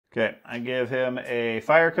Okay, I give him a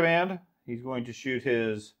fire command. He's going to shoot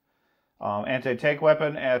his anti-tank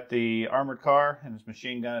weapon at the armored car and his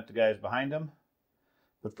machine gun at the guys behind him.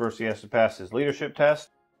 But first he has to pass his leadership test.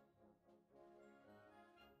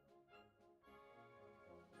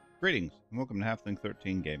 Greetings, and welcome to Halfling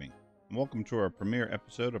 13 Gaming, and welcome to our premiere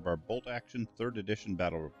episode of our Bolt Action 3rd Edition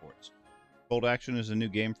Battle Reports. Bolt Action is a new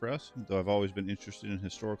game for us, though I've always been interested in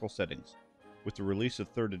historical settings. With the release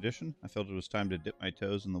of 3rd Edition, I felt it was time to dip my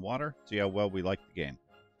toes in the water, see how well we liked the game.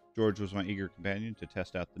 George was my eager companion to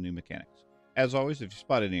test out the new mechanics. As always, if you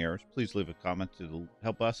spot any errors, please leave a comment to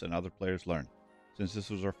help us and other players learn. Since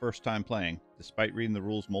this was our first time playing, despite reading the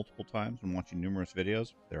rules multiple times and watching numerous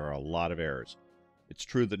videos, there are a lot of errors. It's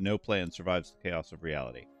true that no plan survives the chaos of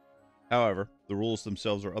reality. However, the rules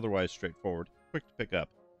themselves are otherwise straightforward, quick to pick up.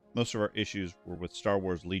 Most of our issues were with Star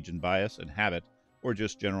Wars Legion bias and habit, or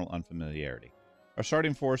just general unfamiliarity. Our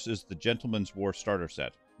starting force is the Gentleman's War starter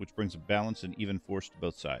set, which brings a balanced and even force to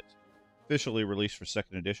both sides. Officially released for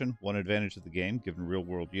 2nd edition, one advantage of the game, given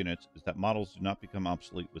real-world units, is that models do not become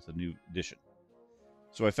obsolete with the new edition.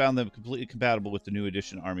 So I found them completely compatible with the new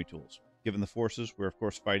edition army tools. Given the forces, we're of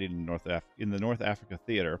course fighting in the North Africa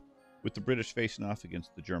theater, with the British facing off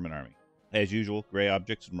against the German army. As usual, gray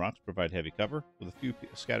objects and rocks provide heavy cover, with a few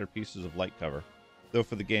scattered pieces of light cover, though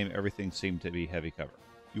for the game everything seemed to be heavy cover.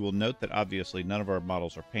 You will note that obviously none of our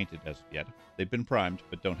models are painted as of yet. They've been primed,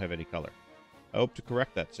 but don't have any color. I hope to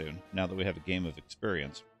correct that soon, now that we have a game of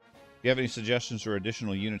experience. If you have any suggestions or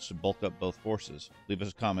additional units to bulk up both forces, leave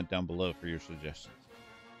us a comment down below for your suggestions.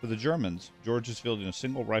 For the Germans, George is fielding a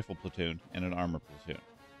single rifle platoon and an armor platoon.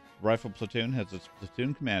 The rifle platoon has its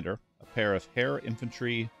platoon commander, a pair of Hare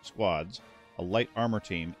infantry squads, a light armor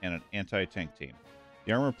team, and an anti-tank team.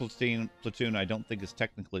 The armor platoon I don't think is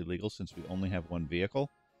technically legal since we only have one vehicle,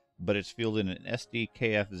 but it's fielding an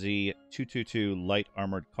SD-KFZ 222 light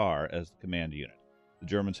armored car as the command unit. The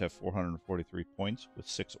Germans have 443 points with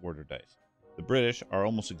 6 order dice. The British are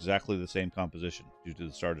almost exactly the same composition due to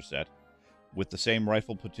the starter set, with the same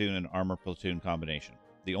rifle platoon and armor platoon combination.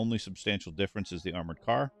 The only substantial difference is the armored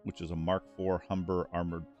car, which is a Mark IV Humber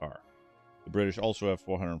armored car. The British also have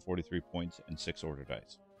 443 points and 6 order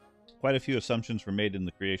dice. Quite a few assumptions were made in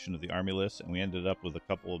the creation of the army list, and we ended up with a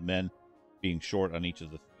couple of men being short on each of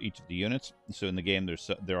the units, so in the game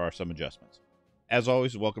there are some adjustments. As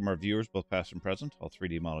always, we welcome our viewers, both past and present. All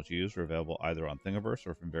 3D models used are available either on Thingiverse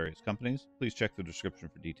or from various companies. Please check the description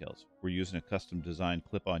for details. We're using a custom-designed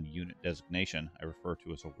clip-on unit designation I refer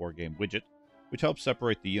to as a Wargame Widget, which helps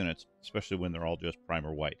separate the units, especially when they're all just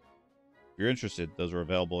primer white. If you're interested, those are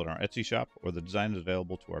available in our Etsy shop, or the design is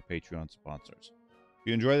available to our Patreon sponsors. If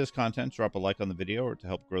you enjoy this content, drop a like on the video or to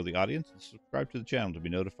help grow the audience, and subscribe to the channel to be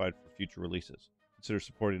notified for future releases. Consider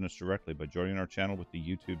supporting us directly by joining our channel with the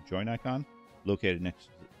YouTube join icon, located next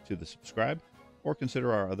to the subscribe, or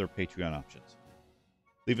consider our other Patreon options.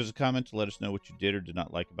 Leave us a comment to let us know what you did or did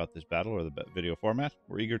not like about this battle or the video format.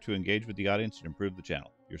 We're eager to engage with the audience and improve the channel.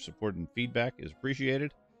 Your support and feedback is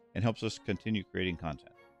appreciated and helps us continue creating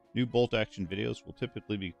content. New Bolt Action videos will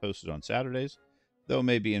typically be posted on Saturdays, though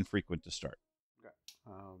may be infrequent to start. Okay.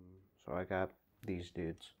 So I got these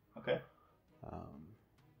dudes. Okay.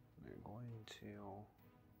 They're going to...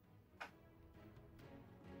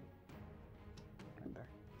 right there.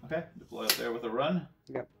 Okay, deploy up there with a run.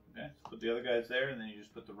 Yep. Okay, so put the other guys there, and then you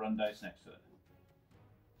just put the run dice next to it.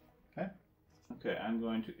 Okay. Okay, I'm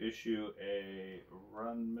going to issue a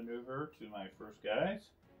run maneuver to my first guys.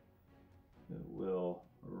 Who will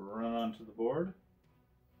run onto the board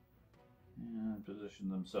and position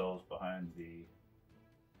themselves behind the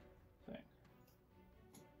thing.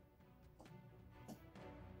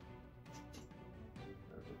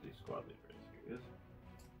 There's what the squad leader is. Here it is.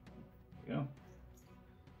 There we go.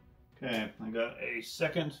 Okay, I got a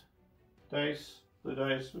second dice, blue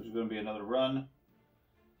dice, which is going to be another run.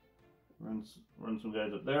 Run some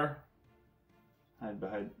guys up there. Hide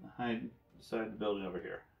beside the building over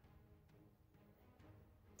here.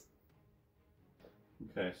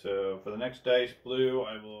 Okay, so for the next dice, blue,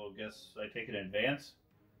 I will guess I take an advance.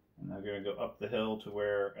 And I'm going to go up the hill to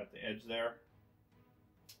where, at the edge there.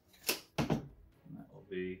 And that will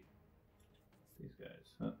be these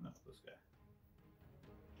guys. Oh, no, this guy.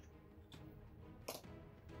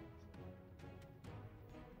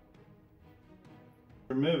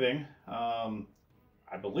 We're moving,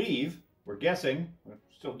 I believe, we're guessing, we're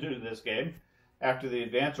still new to this game, after the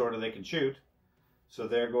advance order they can shoot. So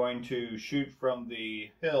they're going to shoot from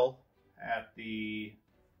the hill at the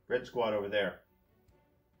red squad over there.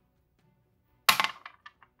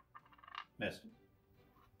 Missed.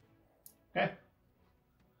 Okay.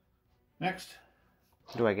 Next.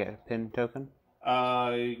 Do I get a pin token?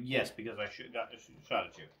 Yes, because I got shot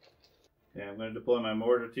at you. Okay, I'm going to deploy my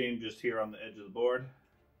mortar team just here on the edge of the board.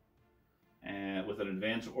 And with an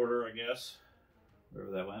advance order, I guess.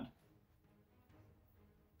 Wherever that went.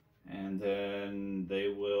 And then they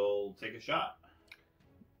will take a shot.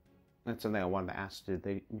 That's something I wanted to ask. Do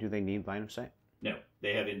they need line of sight? No,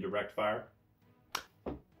 they have indirect fire.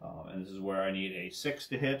 And this is where I need a 6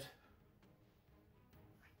 to hit.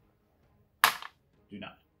 Do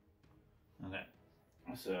not. Okay.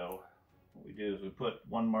 So what we do is we put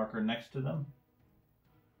one marker next to them.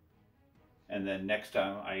 And then next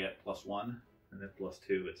time I get +1, and then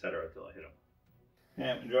 +2, etc. until I hit them. Okay,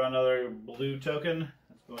 I'm going to draw another blue token.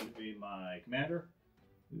 That's going to be my commander,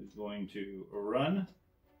 who's going to run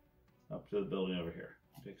up to the building over here.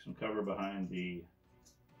 Take some cover behind the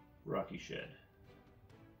rocky shed.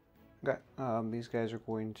 Okay, these guys are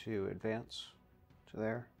going to advance to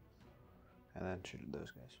there, and then shoot at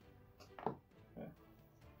those guys. Okay.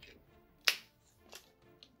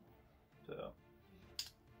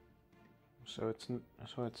 So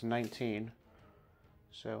it's 19.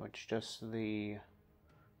 So it's just the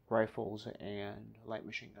rifles and light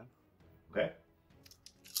machine gun. Okay.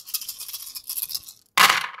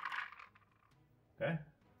 Okay.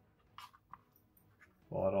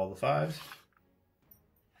 Pull out all the 5s.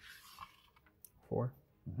 4.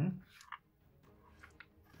 Mm-hmm.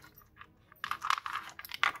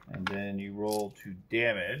 And then you roll to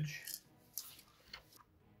damage.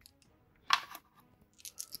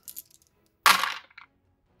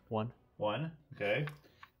 1. 1. Okay.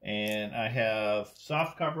 And I have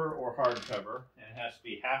soft cover or hard cover, and it has to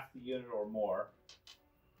be half the unit or more,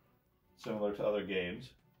 similar to other games.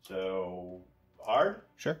 So, hard?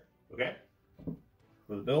 Sure. Okay.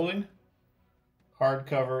 For the building, hard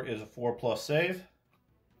cover is a 4+ save.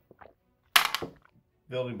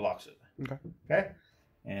 Building blocks it. Okay. Okay.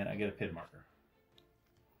 And I get a pin marker.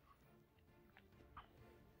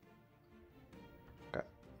 Okay.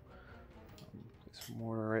 Place a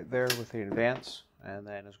mortar right there with the advance, and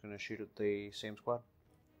then it's going to shoot at the same squad.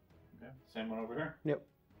 Okay. Same one over here? Yep.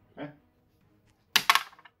 Okay.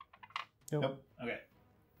 Yep. Nope. Okay.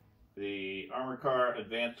 The armor car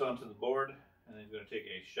advanced onto the board, and then he's going to take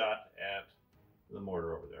a shot at the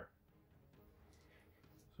mortar over there.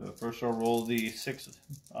 So first I'll roll the 6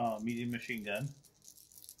 medium machine gun.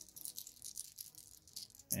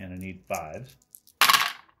 And I need 5s.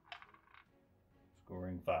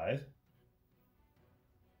 Scoring 5.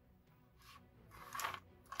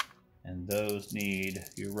 And those need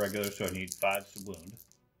your regular, so I need 5s to wound.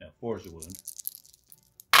 No, 4s to wound.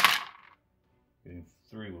 Getting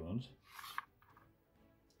 3 wounds.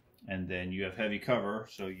 And then you have heavy cover,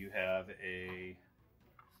 so you have a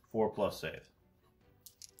 4+ save.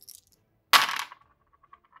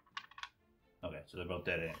 Okay, so they're both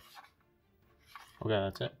dead ends. Okay,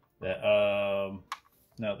 that's it. That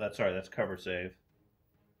no, that's cover save.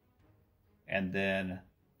 And then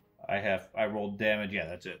I rolled damage. Yeah,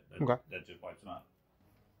 that's it. Okay. That just wipes them out.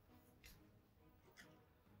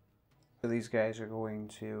 So these guys are going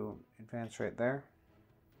to advance right there.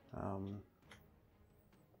 Or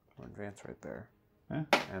advance right there. Yeah.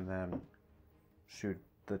 And then shoot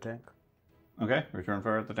the tank. Okay, return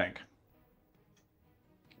fire at the tank.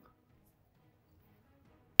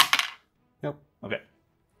 Yep. Okay.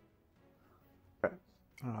 Okay.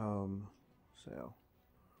 So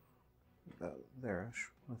there-ish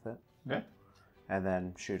with it. Okay. And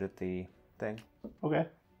then shoot at the thing. Okay.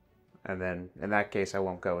 And then in that case I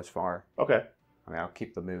won't go as far. Okay. I mean I'll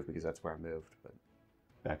keep the move because that's where I moved, but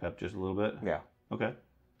Back up just a little bit. yeah. Okay.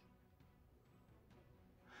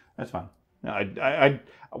 That's fine. No,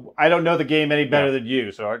 I don't know the game any better than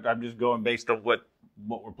you, so I'm just going based on what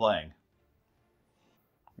we're playing.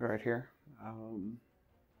 Right here.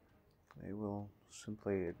 They will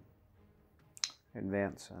simply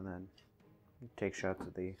advance and then take shots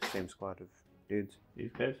at the same squad of dudes.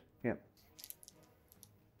 These guys? Yep.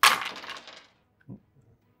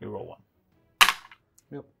 You roll 1.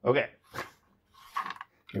 Yep. Okay.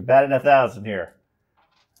 You're batting 1,000 here.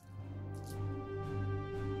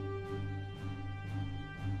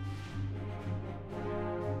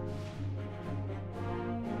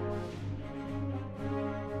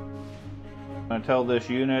 I'm going to tell this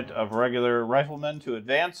unit of regular riflemen to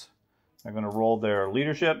advance. They're going to roll their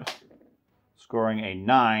leadership, scoring a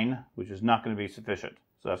 9, which is not going to be sufficient.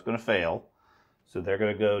 So that's going to fail. So they're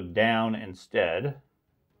going to go down instead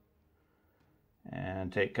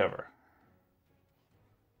and take cover.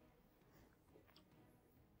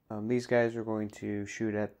 These guys are going to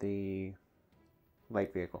shoot at the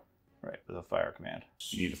light vehicle. Right, with a fire command.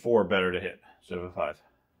 You need a 4 better to hit instead of a 5.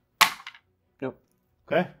 Nope.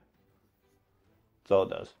 Okay. That's all it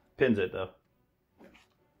does. Pins it, though.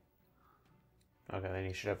 Okay, then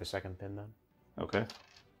you should have a second pin then. Okay.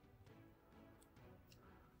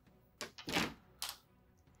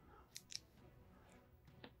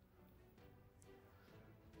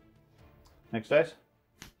 Next dice.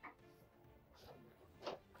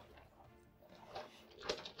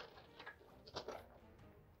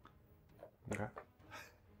 Okay.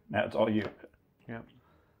 Now it's all you. Yep.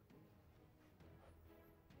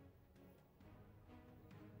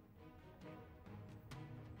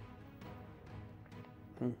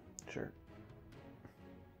 Sure.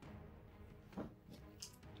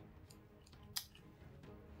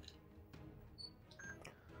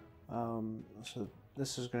 So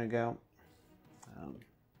this is going to go.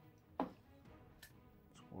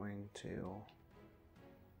 It's going to go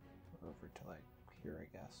over to like here, I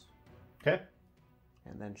guess. Okay.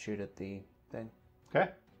 And then shoot at the thing.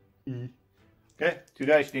 Okay. Okay. 2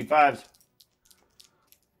 dice. You need 5s.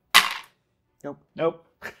 Nope. Nope.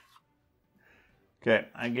 Okay.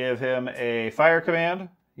 I give him a fire command.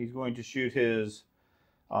 He's going to shoot his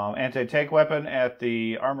anti-tank weapon at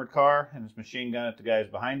the armored car and his machine gun at the guys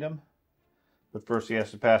behind him. But first he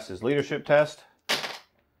has to pass his leadership test,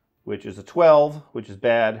 which is a 12, which is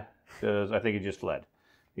bad because I think he just fled.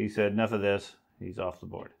 He said, enough of this. He's off the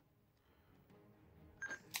board.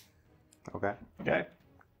 Okay. Okay.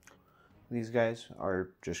 These guys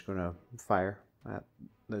are just going to fire at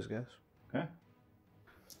those guys. Okay.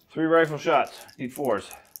 3 rifle shots. Need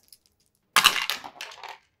 4s.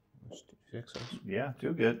 Let's do 6s. Yeah,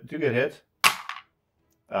 2 good hits.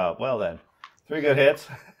 Well then, 3 good hits.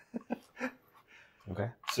 Okay.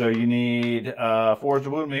 So you need 4s to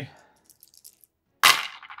wound me.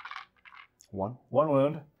 1. 1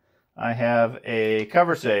 wound. I have a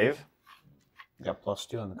cover save. You got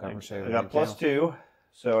 +2 on the cover save. I got +2,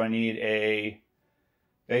 so I need a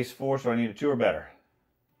base 4, so I need a 2 or better.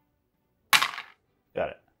 Got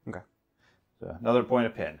it. Okay. So another point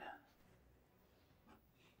of pin.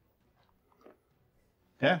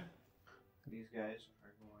 Okay. These guys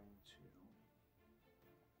are going to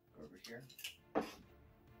go over here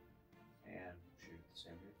and shoot at the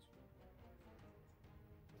same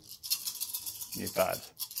rates. Need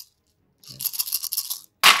 5s.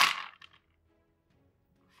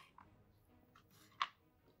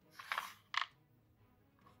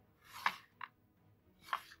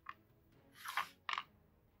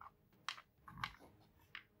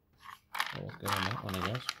 Good on that one, I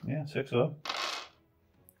guess. Yeah, 6 of them.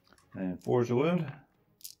 And 4's a wound.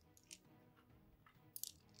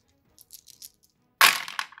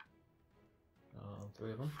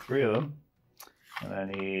 3 of them. 3 of them. And I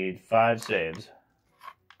need 5 saves.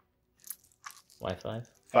 Why 5?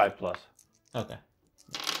 5 plus. Okay.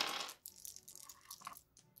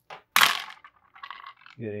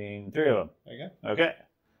 Getting 3 of them. There you go. Okay.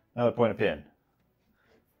 Another point of pin.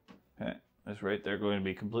 Okay. That's right. They're going to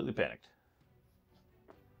be completely panicked.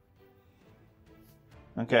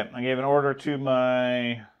 Okay. I gave an order to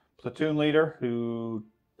my platoon leader who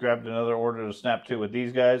grabbed another order to snap to with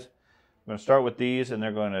these guys. I'm going to start with these and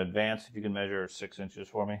they're going to advance. If you can measure 6 inches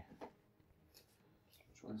for me.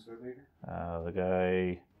 Which one's their leader? The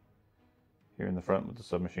guy here in the front with the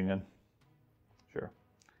submachine gun. Sure.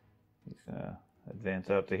 He's going to advance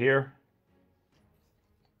out to here.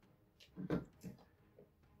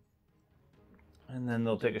 And then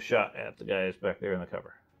they'll take a shot at the guys back there in the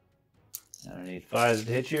cover. And I need 5s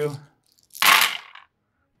to hit you.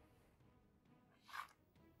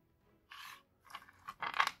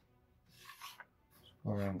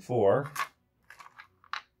 Scoring 4.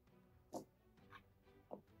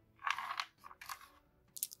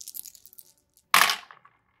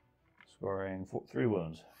 Scoring 3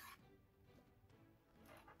 wounds.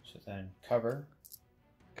 So then cover.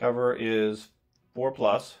 Cover is 4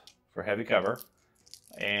 plus for heavy cover.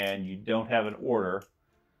 And you don't have an order.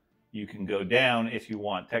 You can go down if you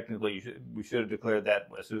want. Technically, we should have declared that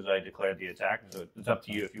as soon as I declared the attack. So it's up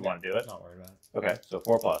to you if you want to do it. Not worried about it. Okay, so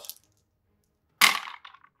 4 plus.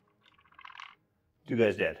 2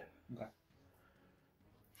 guys dead. Okay.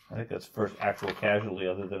 I think that's the first actual casualty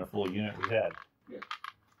other than a full unit we've had. Yeah.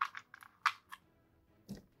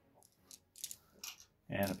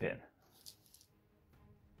 And a pin.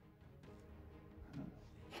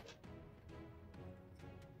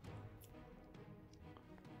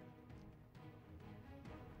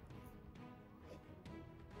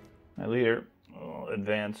 My leader will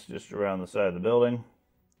advance just around the side of the building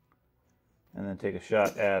and then take a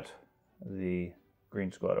shot at the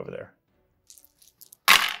green squad over there.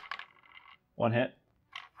 1 hit.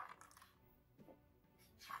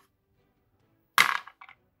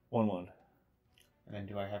 1 wound. And then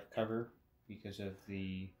do I have cover because of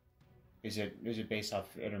the. Is it based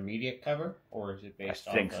off intermediate cover or is it based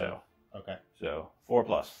off? I think so. Okay. So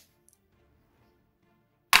 4+.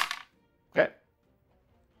 Okay.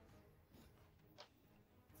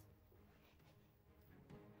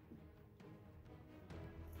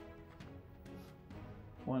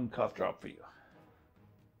 One cough drop for you.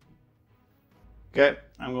 Okay,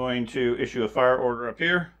 I'm going to issue a fire order up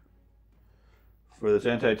here for this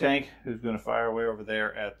anti-tank who's going to fire away over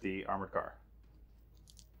there at the armored car.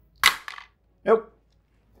 Nope.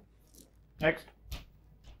 Next.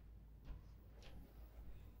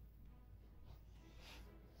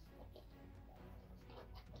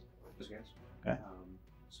 Those guys. Okay.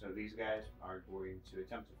 So these guys are going to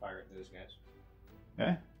attempt to fire at those guys.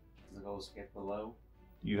 Okay. The goal is to get below.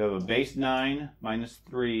 You have a base 9 minus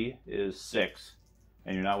 3 is 6,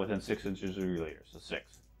 and you're not within 6 inches of your leader, so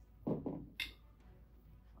 6.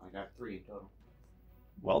 I got 3 total.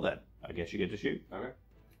 Well then, I guess you get to shoot. Okay.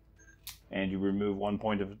 And you remove 1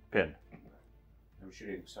 point of pin. I'm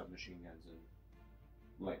shooting submachine guns and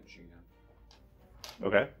light machine gun.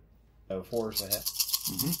 Okay. 4 is the hit.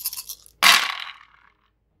 Mm-hmm.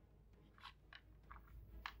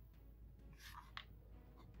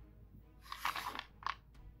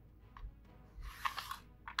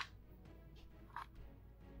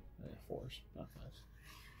 Fours, not 5s.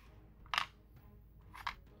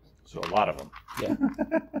 So a lot of them. Yeah.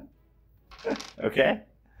 Okay.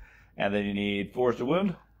 And then you need 4s to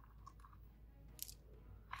wound.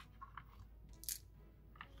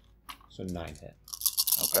 So 9 hit.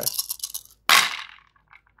 Okay.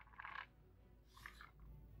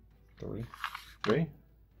 3. 3.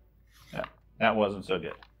 Yeah, that wasn't so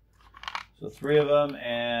good. So 3 of them,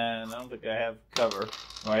 and I don't think I have cover.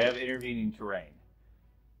 Or I have intervening terrain,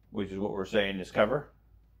 which is what we're saying is cover.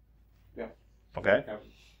 Yeah. Okay. Cover.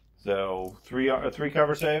 So 3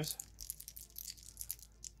 cover saves.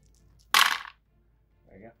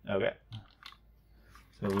 There you go. Okay.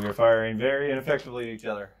 So we are firing very ineffectively at each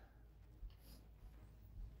other.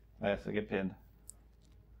 Yes, I get pinned.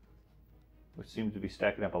 Which seems to be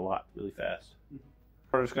stacking up a lot really fast.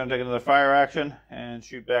 We're just going to take another fire action and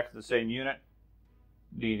shoot back to the same unit,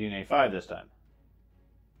 needing a 5 this time.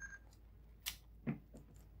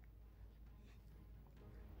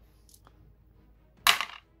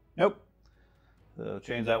 Nope. So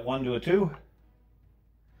change that 1 to a 2.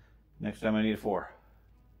 Next time I need a 4.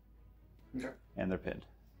 Okay. And they're pinned.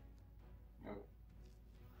 No.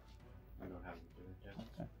 I don't have them do it yet.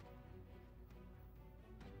 Okay.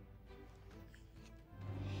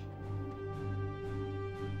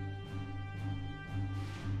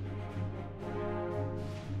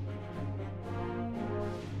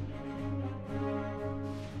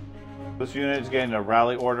 This unit is getting a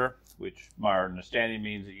rally order, which my understanding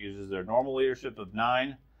means it uses their normal leadership of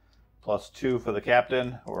 9, plus 2 for the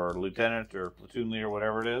captain, or lieutenant, or platoon leader,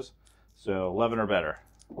 whatever it is. So 11 or better,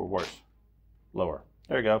 or worse. Lower.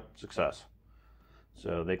 There you go. Success.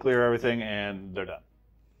 So they clear everything, and they're done.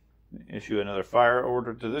 Issue another fire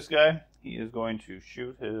order to this guy. He is going to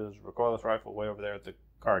shoot his recoilless rifle way over there at the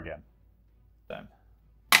car again. Time.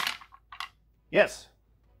 Yes.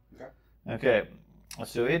 Okay. Okay.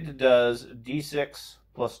 So it does D6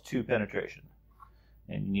 plus 2 penetration.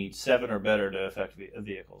 And you need 7 or better to affect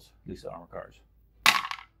vehicles, at least armor cars.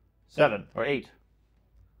 7 or 8.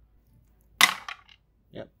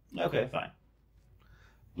 Yep. Okay, fine.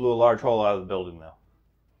 Blew a large hole out of the building, though.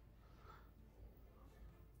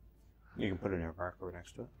 You can put a new marker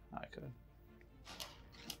next to it. I could.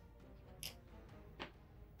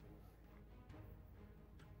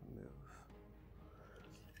 Move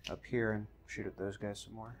up here and shoot at those guys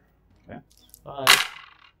some more. Okay. 5.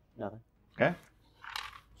 Nothing. Okay.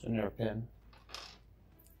 So near a pin.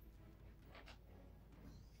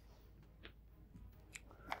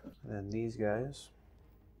 And then these guys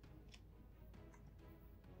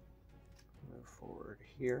move forward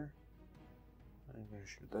here. I'm going to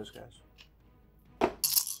shoot at those guys.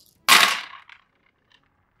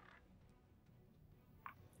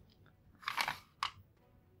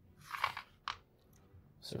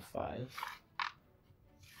 So 5.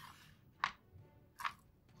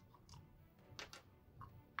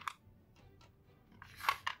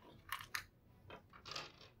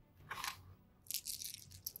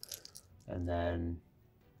 And then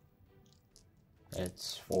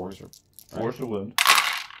it's 4s or 4 to wound.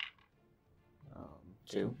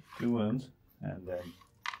 2. 2 wounds. And then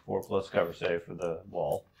 4 plus cover save for the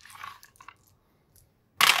wall.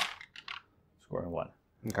 Scoring 1.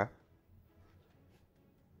 Okay.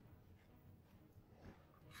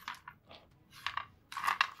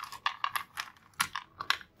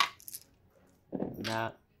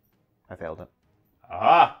 That I failed it.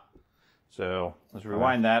 Aha! So let's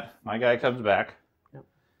rewind that. My guy comes back. Yep.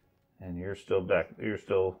 And you're still back. You're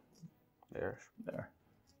still there.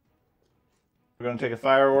 We're going to take a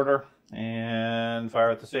fire order and fire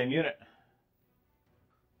at the same unit.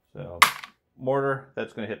 So mortar,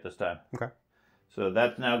 that's going to hit this time. Okay. So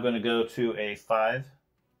that's now going to go to a 5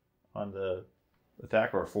 on the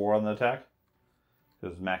attack, or a 4 on the attack,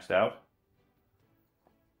 because it's maxed out.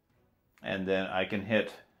 And then I can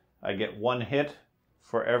hit, I get 1 hit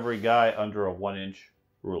for every guy under a 1-inch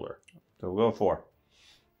ruler. So we'll go 4.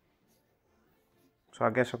 So I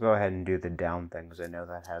guess I'll go ahead and do the down thing, because I know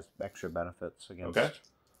that has extra benefits against... Okay.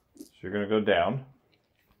 So you're going to go down.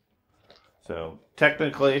 So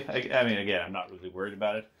technically, I mean, again, I'm not really worried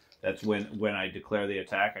about it. That's when I declare the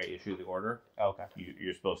attack, I issue the order. Okay.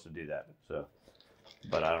 You're supposed to do that. So,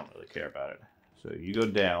 but I don't really care about it. So you go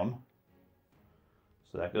down.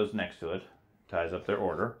 So that goes next to it. Ties up their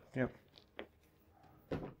order. Yep.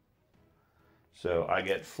 So I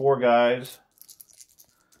get 4 guys.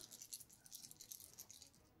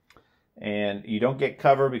 And you don't get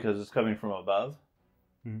cover because it's coming from above,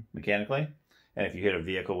 mechanically. And if you hit a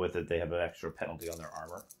vehicle with it, they have an extra penalty on their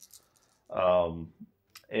armor.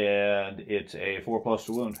 And it's a 4+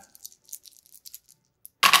 to wound.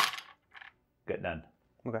 Get none.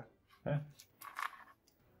 Okay. Okay.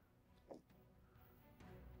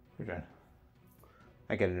 Your turn.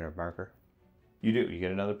 I get another marker. You do. You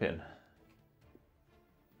get another pin.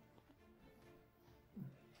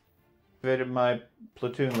 Activated my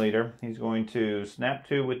platoon leader. He's going to snap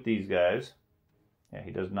 2 with these guys. Yeah,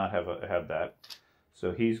 he does not have that.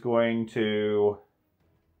 So he's going to...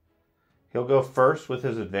 He'll go first with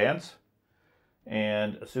his advance.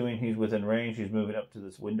 And assuming he's within range, he's moving up to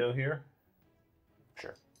this window here.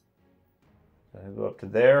 Sure. So he'll go up to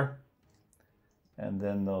there. And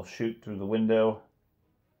then they'll shoot through the window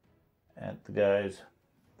at the guys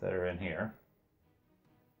that are in here.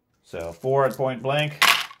 So 4 at point blank.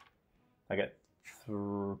 I got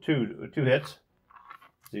 2 hits.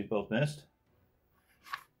 These both missed.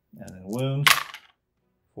 And then wounds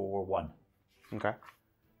for 1. Okay.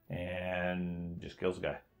 And just kills the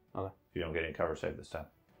guy. Okay. You don't get any cover save this time.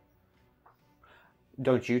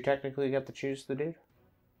 Don't you technically get to choose the dude?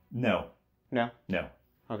 No. No? No.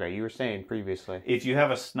 Okay, you were saying previously. If you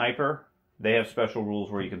have a sniper, they have special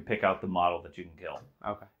rules where you can pick out the model that you can kill.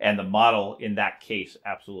 Okay. And the model, in that case,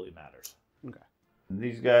 absolutely matters. Okay.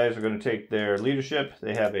 These guys are going to take their leadership.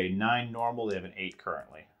 They have a 9 normal. They have an 8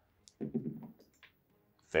 currently.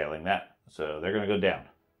 Failing that. So they're going to go down.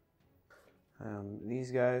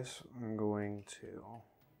 These guys are going to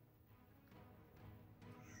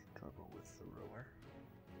struggle with the ruler.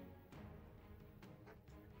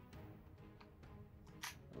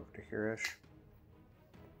 Over to here-ish.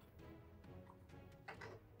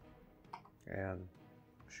 And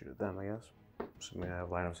shoot at them, I guess. Assuming I have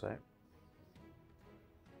line of sight.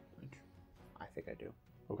 Which I think I do.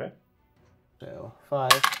 Okay. So,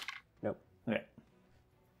 5. Nope. Okay.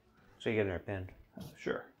 So you get another pin.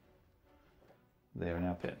 Sure. They are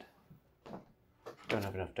now pinned. Don't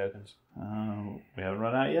have enough tokens. We haven't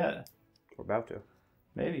run out yet. We're about to.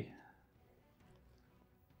 Maybe.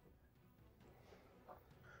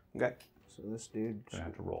 Okay. So this dude... Gonna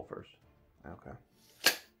have to roll first. Okay.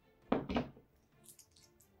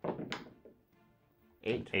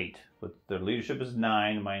 8. But their leadership is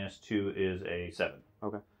 9, minus 2 is a 7.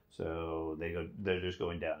 Okay. So they're just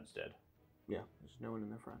going down instead. Yeah, there's no one in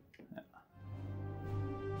the front. Yeah.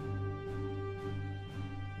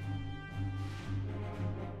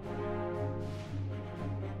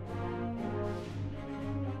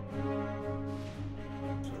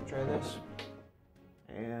 So we'll try this.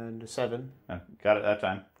 And a 7. Got it that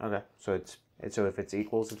time. Okay. So so if it's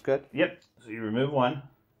equals, it's good? Yep. So you remove 1.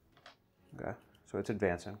 Okay. So it's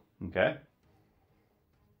advancing. Okay.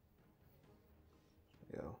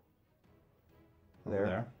 Go Over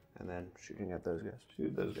there. and then shooting at those guys.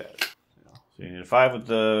 Shoot those guys. So you need a 5 with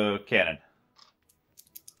the cannon.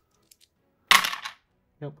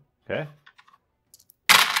 Nope. Okay.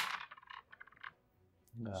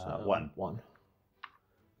 So 1. 1.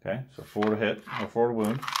 Okay, so 4 to hit, or 4 to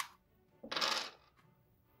wound.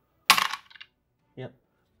 Yep.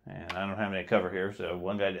 And I don't have any cover here, so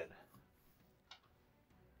 1 guy did.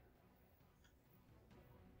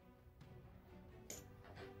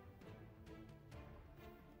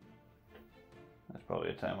 That's probably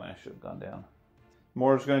a time when I should have gone down.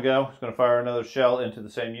 Mortar's going to go. It's going to fire another shell into the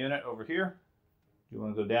same unit over here. Do you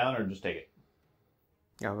want to go down or just take it?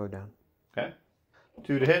 I'll go down. Okay.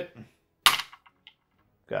 2 to hit.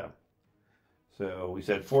 Got him. So we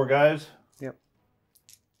said 4 guys. Yep.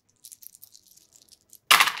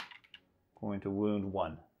 going to wound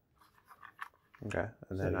 1. Okay,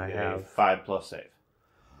 and So then you I get have. a 5+ save.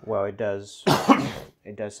 Well, it does.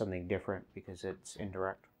 It does something different because it's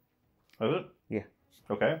indirect. Is it? Yeah.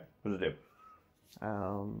 Okay. What does it do?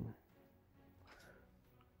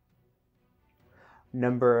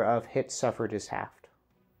 Number of hits suffered is halved.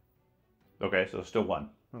 Okay, so still 1.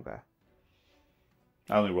 Okay.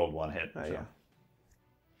 I only rolled 1 hit. So Yeah.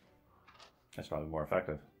 that's probably more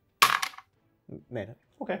effective. Made it.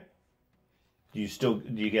 Okay. Do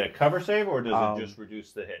you get a cover save, or does it just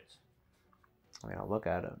reduce the hits? I mean, I'll look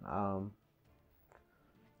at it.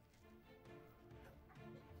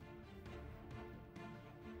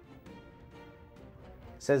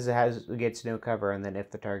 It says it gets no cover, and then if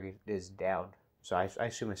the target is down. So I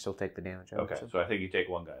assume I still take the damage. Okay, so I think you take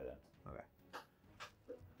 1 guy then.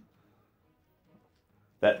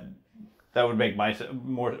 Okay. That would make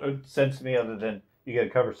more sense to me, other than you get a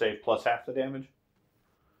cover save plus half the damage.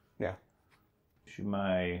 Yeah. Shoot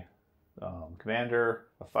my commander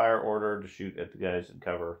a fire order to shoot at the guys in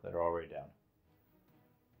cover that are already down.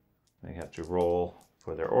 They have to roll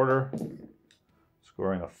for their order,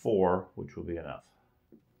 scoring a 4, which will be enough.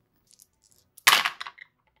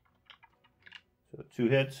 So 2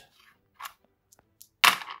 hits,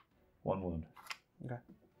 1 wound. Okay.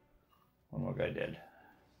 1 more guy dead.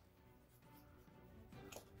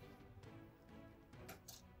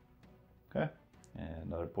 Okay, and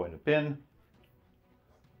another point of pin.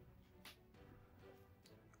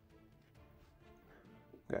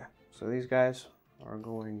 Okay, so these guys are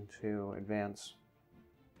going to advance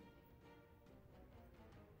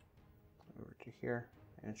over to here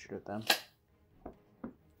and shoot at them.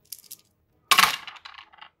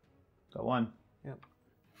 Got 1. Yep.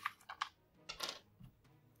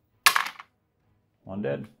 1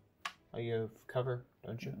 dead. Oh, you have cover,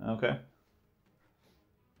 don't you? Okay.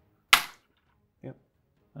 Yep.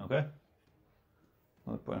 Okay.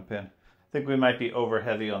 Another point of pin. I think we might be over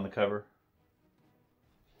heavy on the cover,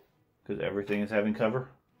 because everything is having cover,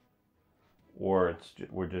 or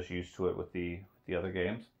we're just used to it with the other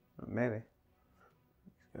games. Maybe.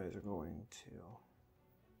 These guys are going to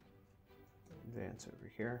advance over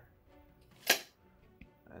here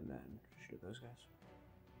and then shoot those guys.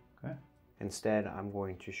 Okay. Instead, I'm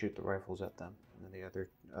going to shoot the rifles at them, and then the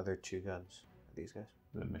other 2 guns at these guys.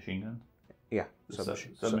 The machine guns? Yeah,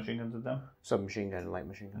 Submachine guns at them? submachine gun and light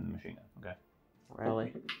machine gun. And machine gun, okay.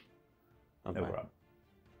 Rally. No problem.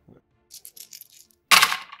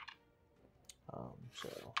 So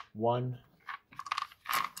 1.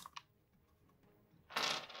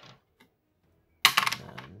 And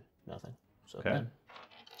then nothing. So Okay. 10.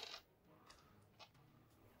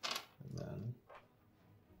 And then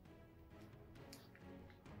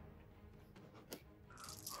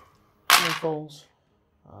rifles.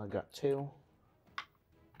 I got 2.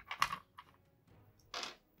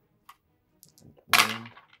 And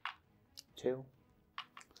 1, 2.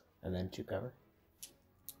 And then 2 cover.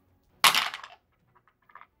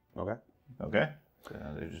 Okay. Okay. So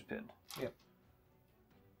now they're just pinned. Yep.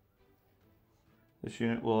 This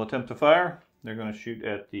unit will attempt to fire. They're going to shoot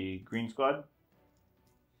at the green squad.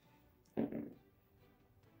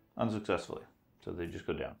 Unsuccessfully. So they just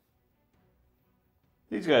go down.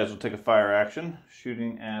 These guys will take a fire action,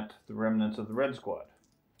 shooting at the remnants of the red squad.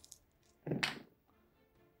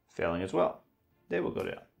 Failing as well. They will go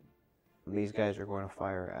down. These guys are going to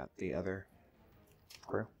fire at the other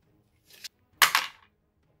crew.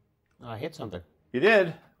 I hit something. You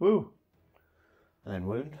did. Woo. And then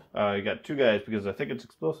wound. You got 2 guys because I think it's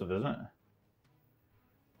explosive, isn't it?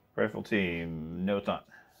 Rifle team. No, it's not.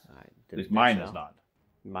 At least mine is not.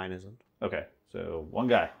 Mine isn't. Okay, so 1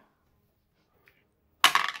 guy.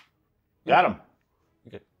 Got him.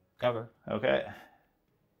 You get cover. Okay.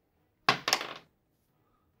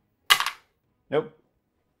 Nope.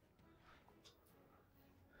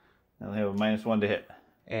 Now they have a -1 to hit.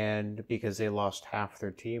 And because they lost half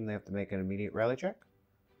their team, they have to make an immediate rally check?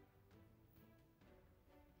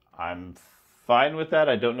 I'm fine with that.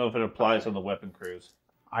 I don't know if it applies on the weapon crews,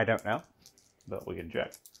 I don't know. but we can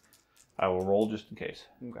check. I will roll just in case.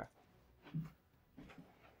 Okay.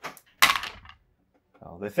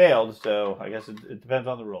 Well, they failed, so I guess it depends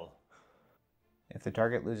on the roll. If the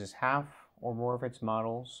target loses half or more of its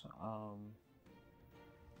models,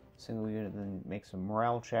 single unit then makes a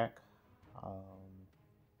morale check.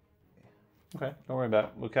 Okay, don't worry about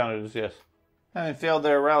it. We'll count it as yes. Having failed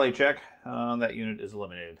their rally check, that unit is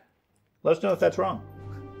eliminated. Let us know if that's wrong.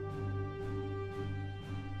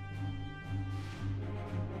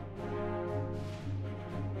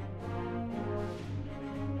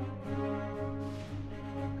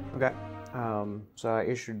 Okay. So I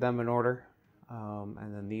issued them an order,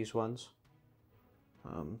 and then these ones.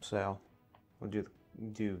 So we'll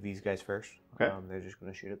do these guys first. Okay. They're just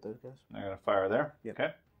going to shoot at those guys. I'm going to fire there. Yep.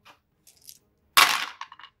 Okay.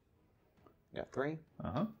 Got 3.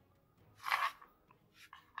 Uh-huh.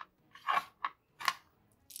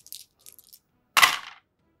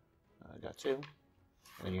 Got 2. And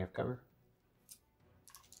then you have cover.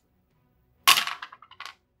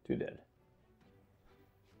 2 dead.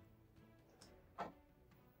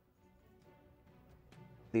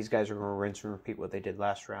 These guys are going to rinse and repeat what they did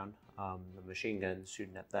last round. The machine gun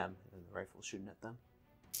shooting at them, and the rifle shooting at them.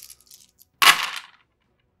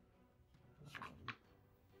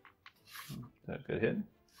 Is that a good hit?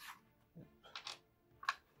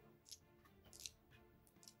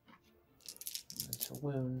 It's a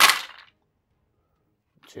wound.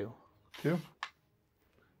 2. 2.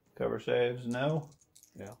 Cover saves, no.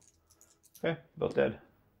 Yeah. Okay, both dead.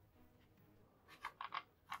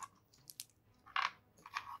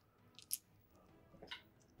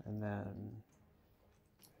 And then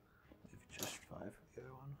just 5 for the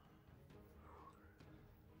other one.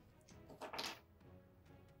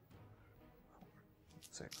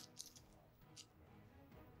 6.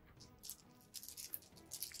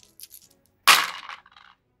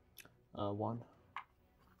 One.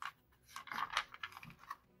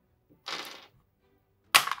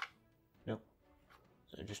 Nope.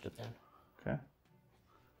 So just a 10. Okay.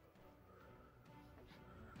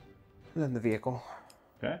 And then the vehicle.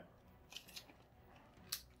 Okay.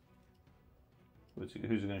 Who's he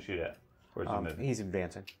going to shoot at? Where's he moving? He's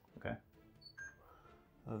advancing. Okay.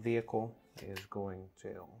 A vehicle is going to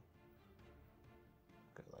go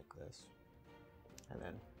like this, and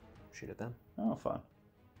then shoot at them. Oh, fun.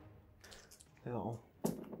 They'll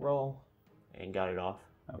roll and got it off.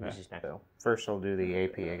 Okay. This is next. So first, I'll do the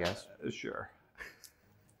AP, I guess. Sure.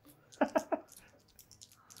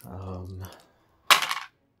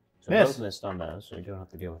 So Miss. both missed on those, so you don't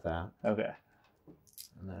have to deal with that. Okay.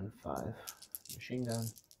 And then 5 machine gun.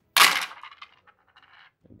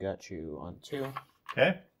 Got you on 2.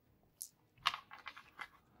 Okay.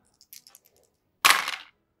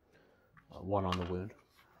 1 on the wound.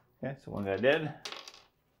 Okay, so one guy dead.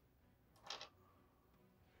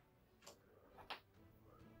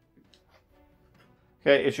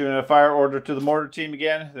 Okay, issuing a fire order to the mortar team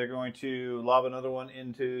again. They're going to lob another one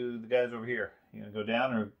into the guys over here. You gonna go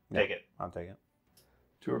down or take it? I'll take it.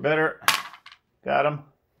 2 or better. Got him.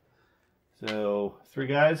 So 3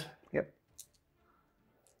 guys. Yep.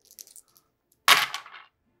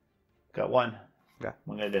 Got 1. Yeah.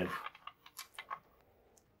 1 guy dead.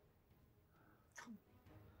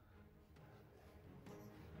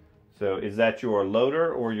 So is that your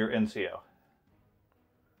loader or your NCO?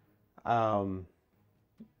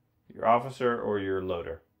 Your officer or your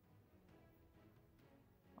loader?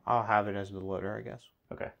 I'll have it as the loader, I guess.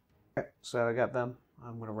 Okay. Okay, so I got them.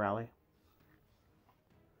 I'm going to rally.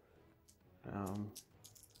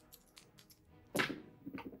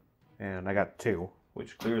 And I got 2.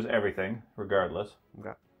 Which clears everything, regardless.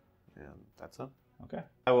 Okay. And that's it. Okay.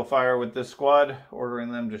 I will fire with this squad,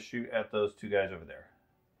 ordering them to shoot at those 2 guys over there.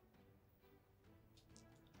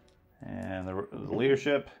 And the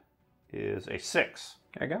leadership is a 6.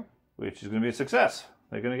 There you go. Which is going to be a success.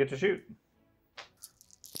 They're going to get to shoot.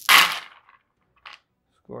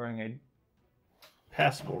 Scoring a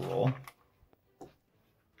passable roll.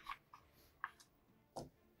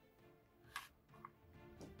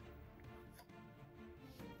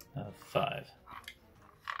 Of 5.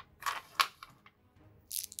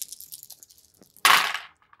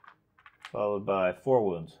 Followed by 4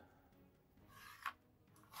 wounds.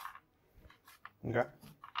 Okay.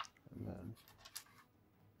 And then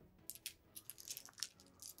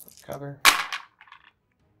cover.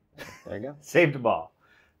 There you go. Saved the ball.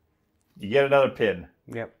 You get another pin.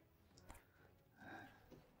 Yep.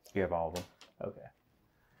 You have all of them. Okay.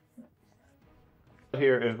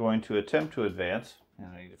 Here is going to attempt to advance.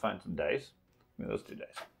 And I need to find some dice. Give me those 2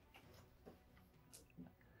 dice.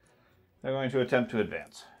 They're going to attempt to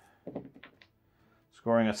advance.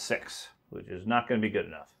 Scoring a 6, which is not going to be good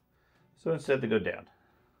enough. So instead they go down.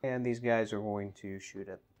 And these guys are going to shoot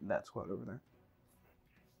at that squad over there.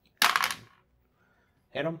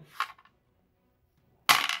 Hit them.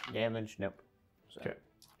 Damage, nope. So, Okay.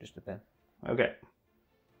 just a pin. Okay.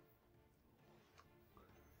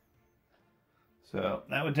 So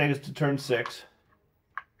that would take us to turn 6.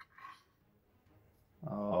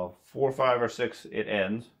 4, 5, or 6, it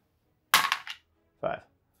ends. 5.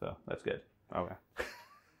 So that's good. Okay.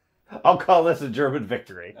 I'll call this a German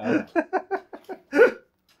victory.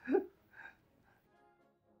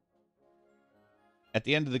 At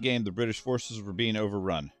the end of the game, the British forces were being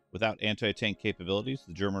overrun. Without anti-tank capabilities,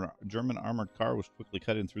 the German armored car was quickly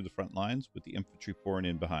cutting through the front lines, with the infantry pouring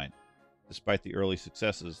in behind. Despite the early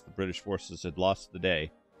successes, the British forces had lost the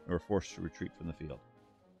day and were forced to retreat from the field.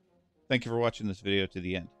 Thank you for watching this video to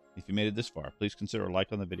the end. If you made it this far, please consider a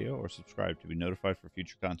like on the video or subscribe to be notified for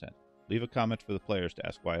future content. Leave a comment for the players to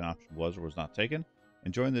ask why an option was or was not taken,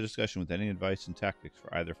 and join the discussion with any advice and tactics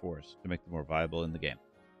for either force to make them more viable in the game.